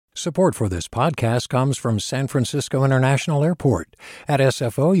Support for this podcast comes from San Francisco International Airport. At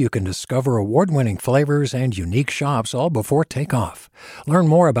SFO, you can discover award-winning flavors and unique shops all before takeoff. Learn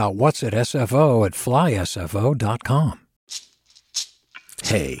more about what's at SFO at flysfo.com.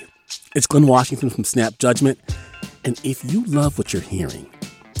 Hey, it's Glenn Washington from Snap Judgment. And if you love what you're hearing,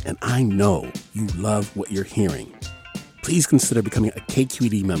 and I know you love what you're hearing, please consider becoming a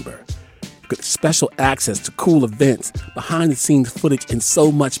KQED member. Get special access to cool events, behind-the-scenes footage, and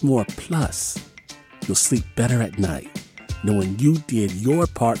so much more. Plus, you'll sleep better at night knowing you did your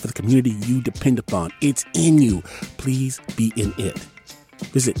part for the community you depend upon. It's in you. Please be in it.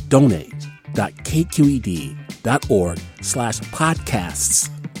 Visit donate.kqed.org/podcasts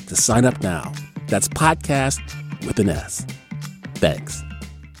to sign up now. That's podcast with an S. Thanks.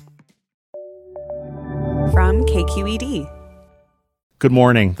 From KQED. Good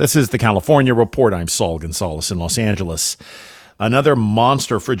morning. This is the California Report. I'm Saul Gonzalez in Los Angeles. Another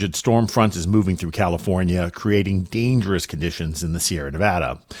monster frigid storm front is moving through California, creating dangerous conditions in the Sierra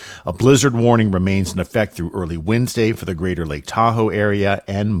Nevada. A blizzard warning remains in effect through early Wednesday for the greater Lake Tahoe area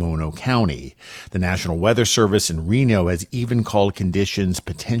and Mono County. The National Weather Service in Reno has even called conditions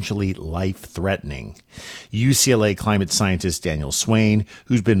potentially life-threatening. UCLA climate scientist Daniel Swain,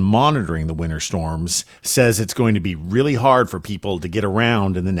 who's been monitoring the winter storms, says it's going to be really hard for people to get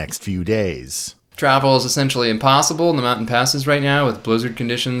around in the next few days. Travel is essentially impossible in the mountain passes right now with blizzard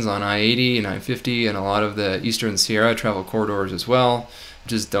conditions on I-80 and I-50 and a lot of the eastern Sierra travel corridors as well.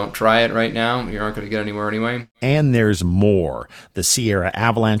 Just don't try it right now. You aren't going to get anywhere anyway. And there's more. The Sierra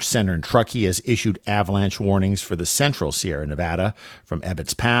Avalanche Center in Truckee has issued avalanche warnings for the central Sierra Nevada from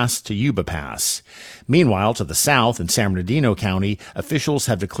Ebbets Pass to Yuba Pass. Meanwhile, to the south in San Bernardino County, officials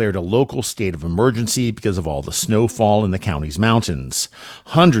have declared a local state of emergency because of all the snowfall in the county's mountains.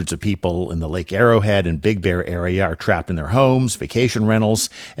 Hundreds of people in the Lake Arrowhead and Big Bear area are trapped in their homes, vacation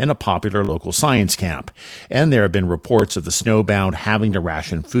rentals, and a popular local science camp. And there have been reports of the snowbound having to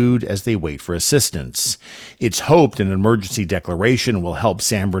ration food as they wait for assistance. It's hoped an emergency declaration will help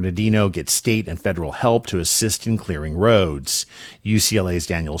San Bernardino get state and federal help to assist in clearing roads. UCLA's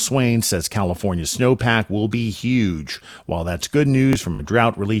Daniel Swain says California's snowpack will be huge. While that's good news from a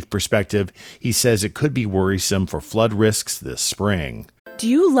drought relief perspective, he says it could be worrisome for flood risks this spring. Do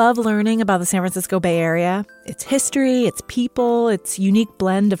you love learning about the San Francisco Bay Area? Its history, its people, its unique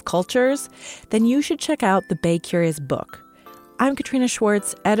blend of cultures? Then you should check out the Bay Curious book. I'm Katrina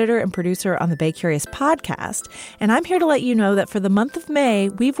Schwartz, editor and producer on the Bay Curious podcast, and I'm here to let you know that for the month of May,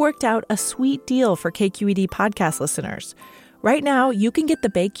 we've worked out a sweet deal for KQED podcast listeners. Right now, you can get the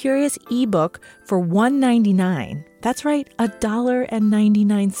Bay Curious ebook for $1.99. That's right,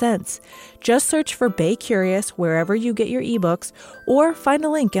 $1.99. Just search for Bay Curious wherever you get your ebooks or find a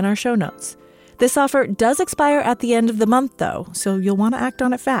link in our show notes. This offer does expire at the end of the month, though, so you'll want to act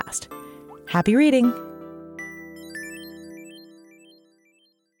on it fast. Happy reading.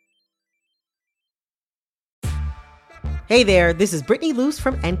 Hey there, this is Brittany Luce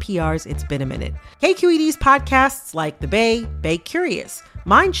from NPR's It's Been a Minute. KQED's podcasts like The Bay, Bay Curious,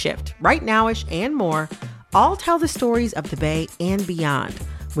 Mind Shift, Right Nowish, and more all tell the stories of the Bay and beyond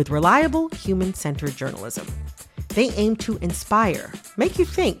with reliable, human-centered journalism. They aim to inspire, make you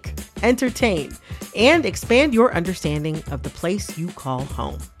think, entertain, and expand your understanding of the place you call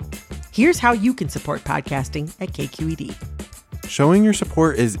home. Here's how you can support podcasting at KQED. Showing your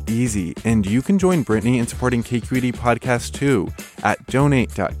support is easy, and you can join Brittany in supporting KQED Podcast too at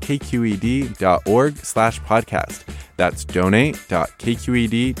donate.kqed.org/podcast. That's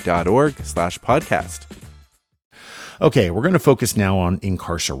donate.kqed.org/podcast. Okay, we're going to focus now on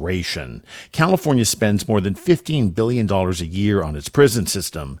incarceration. California spends more than $15 billion a year on its prison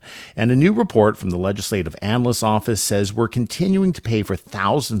system, and a new report from the Legislative Analyst's Office says we're continuing to pay for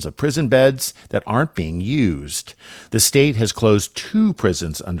thousands of prison beds that aren't being used. The state has closed 2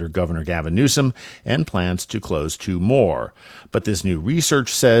 prisons under Governor Gavin Newsom and plans to close 2 more. But this new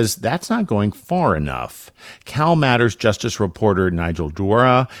research says that's not going far enough. Cal Matters Justice reporter Nigel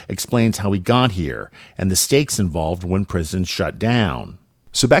Dura explains how we got here and the stakes involved when prisons shut down.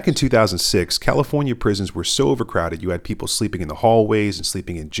 So back in 2006, California prisons were so overcrowded, you had people sleeping in the hallways and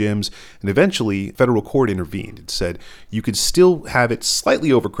sleeping in gyms, and eventually federal court intervened and said you could still have it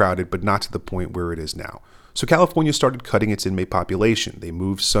slightly overcrowded, but not to the point where it is now. So California started cutting its inmate population. They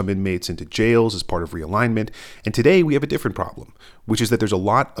moved some inmates into jails as part of realignment, and today we have a different problem, which is that there's a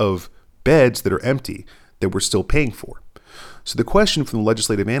lot of beds that are empty that we're still paying for. So the question from the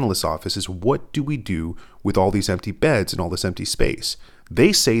Legislative Analyst's Office is, what do we do with all these empty beds and all this empty space?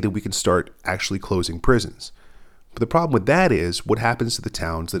 They say that we can start actually closing prisons. But the problem with that is what happens to the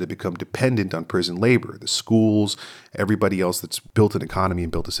towns that have become dependent on prison labor, the schools, everybody else that's built an economy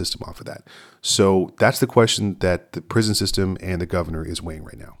and built a system off of that. So that's the question that the prison system and the governor is weighing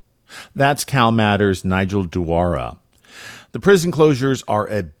right now. That's CalMatters' Nigel Duara. The prison closures are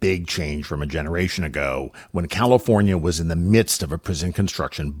a big change from a generation ago when California was in the midst of a prison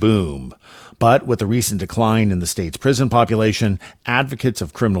construction boom. But with the recent decline in the state's prison population, advocates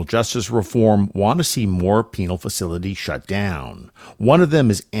of criminal justice reform want to see more penal facilities shut down. One of them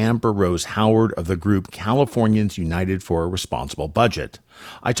is Amber Rose Howard of the group Californians United for a Responsible Budget.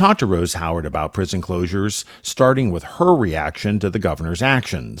 I talked to Rose Howard about prison closures, starting with her reaction to the governor's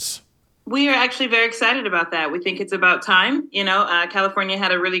actions. We are actually very excited about that. We think it's about time. California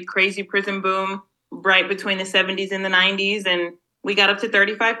had a really crazy prison boom right between the 70s and the 90s, and we got up to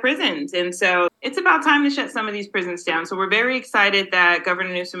 35 prisons. And so it's about time to shut some of these prisons down. So we're very excited that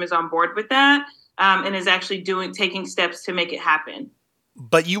Governor Newsom is on board with that and is actually taking steps to make it happen.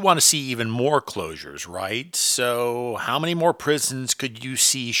 But you want to see even more closures, right? So how many more prisons could you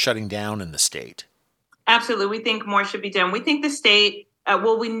see shutting down in the state? Absolutely. We think more should be done. We think the state...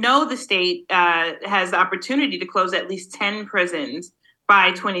 we know the state has the opportunity to close at least 10 prisons by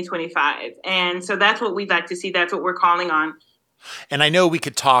 2025. And so that's what we'd like to see. That's what we're calling on. And I know we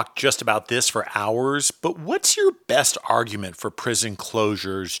could talk just about this for hours, but what's your best argument for prison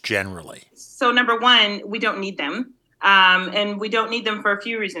closures generally? So number one, we don't need them. And we don't need them for a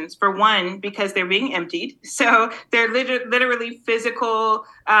few reasons. For one, because they're being emptied. So they're literally physical,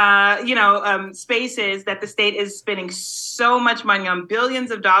 spaces that the state is spending so much money on, billions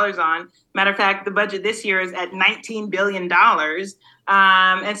of dollars on. Matter of fact, the budget this year is at $19 billion.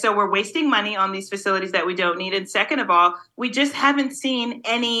 And so we're wasting money on these facilities that we don't need. And second of all, we just haven't seen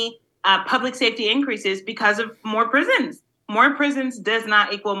any public safety increases because of more prisons. More prisons does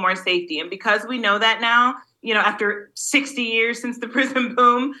not equal more safety. And because we know that now, after 60 years since the prison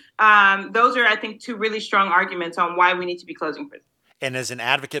boom, those are, I think, two really strong arguments on why we need to be closing prisons. And as an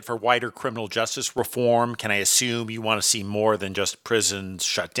advocate for wider criminal justice reform, can I assume you want to see more than just prisons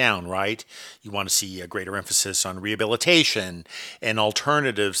shut down, right? You want to see a greater emphasis on rehabilitation and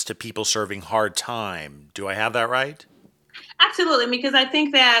alternatives to people serving hard time. Do I have that right? Absolutely, because I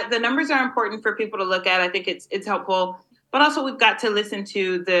think that the numbers are important for people to look at. I think it's helpful. But also we've got to listen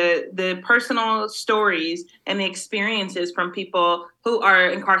to the personal stories and the experiences from people who are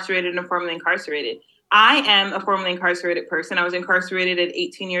incarcerated and formerly incarcerated. I am a formerly incarcerated person. I was incarcerated at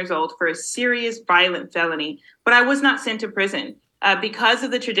 18 years old for a serious violent felony, but I was not sent to prison. Because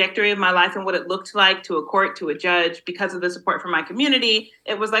of the trajectory of my life and what it looked like to a court, to a judge, because of the support from my community,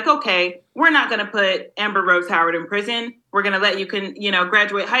 it was like, okay, we're not going to put Amber Rose Howard in prison. We're going to let you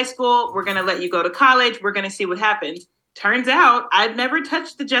graduate high school. We're going to let you go to college. We're going to see what happens. Turns out I've never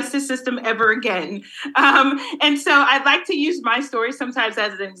touched the justice system ever again. And so I'd like to use my story sometimes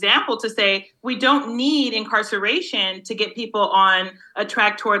as an example to say we don't need incarceration to get people on a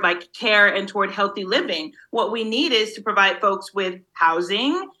track toward care and toward healthy living. What we need is to provide folks with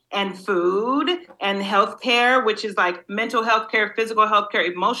housing and food and healthcare, which is mental health care, physical health care,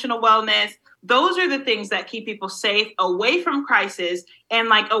 emotional wellness. Those are the things that keep people safe, away from crisis and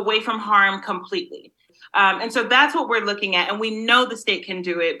away from harm completely. And so that's what we're looking at. And we know the state can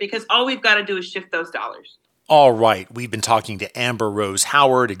do it because all we've got to do is shift those dollars. All right. We've been talking to Amber Rose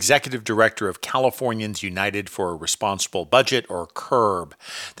Howard, Executive Director of Californians United for a Responsible Budget, or CURB.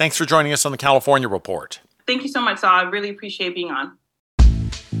 Thanks for joining us on the California Report. Thank you so much, Saul. I really appreciate being on.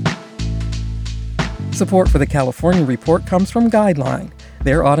 Support for the California Report comes from Guideline.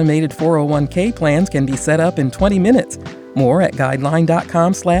 Their automated 401k plans can be set up in 20 minutes. More at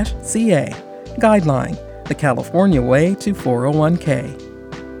guideline.com/CA. Guideline, the California way to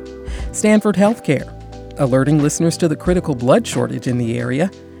 401k. Stanford Healthcare, alerting listeners to the critical blood shortage in the area.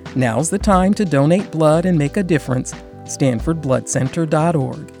 Now's the time to donate blood and make a difference.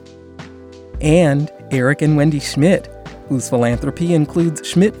 StanfordBloodCenter.org. And Eric and Wendy Schmidt, whose philanthropy includes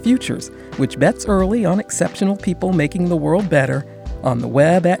Schmidt Futures, which bets early on exceptional people making the world better, on the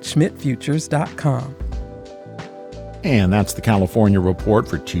web at schmidtfutures.com. And that's the California Report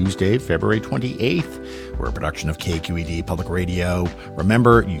for Tuesday, February 28th. We're a production of KQED Public Radio.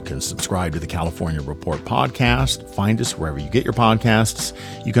 Remember, you can subscribe to the California Report podcast. Find us wherever you get your podcasts.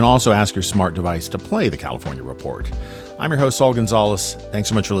 You can also ask your smart device to play the California Report. I'm your host, Saul Gonzalez. Thanks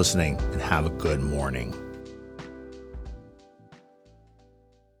so much for listening, and have a good morning.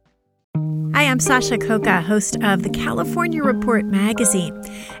 Hi, I'm Sasha Khokha, host of the California Report magazine.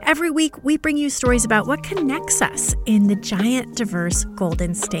 Every week, we bring you stories about what connects us in the giant, diverse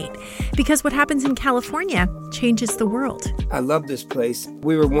Golden State. Because what happens in California changes the world. I love this place.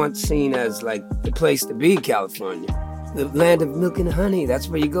 We were once seen as like the place to be, California. The land of milk and honey. That's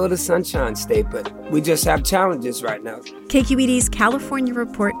where you go to Sunshine State, but we just have challenges right now. KQED's California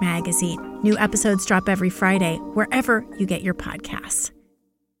Report magazine. New episodes drop every Friday, wherever you get your podcasts.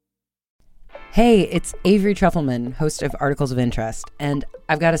 Hey, it's Avery Trufelman, host of Articles of Interest. And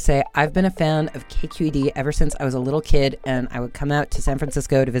I've got to say, I've been a fan of KQED ever since I was a little kid and I would come out to San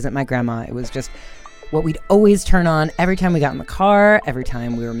Francisco to visit my grandma. It was just what we'd always turn on every time we got in the car, every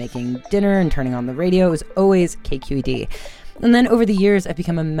time we were making dinner and turning on the radio. It was always KQED. And then over the years, I've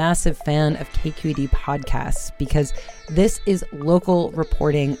become a massive fan of KQED podcasts because this is local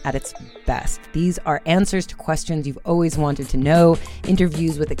reporting at its best. These are answers to questions you've always wanted to know,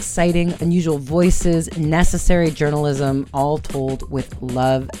 interviews with exciting, unusual voices, necessary journalism, all told with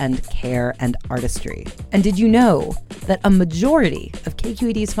love and care and artistry. And did you know that a majority of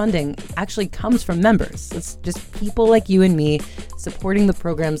KQED's funding actually comes from members? It's just people like you and me supporting the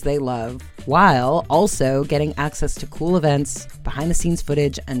programs they love, while also getting access to cool events, behind-the-scenes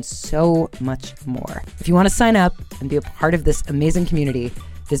footage, and so much more. If you want to sign up and be a part of this amazing community,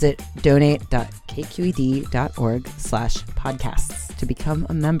 visit donate.kqed.org/podcasts to become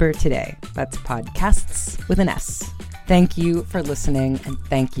a member today. That's podcasts with an S. Thank you for listening, and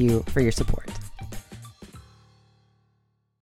thank you for your support.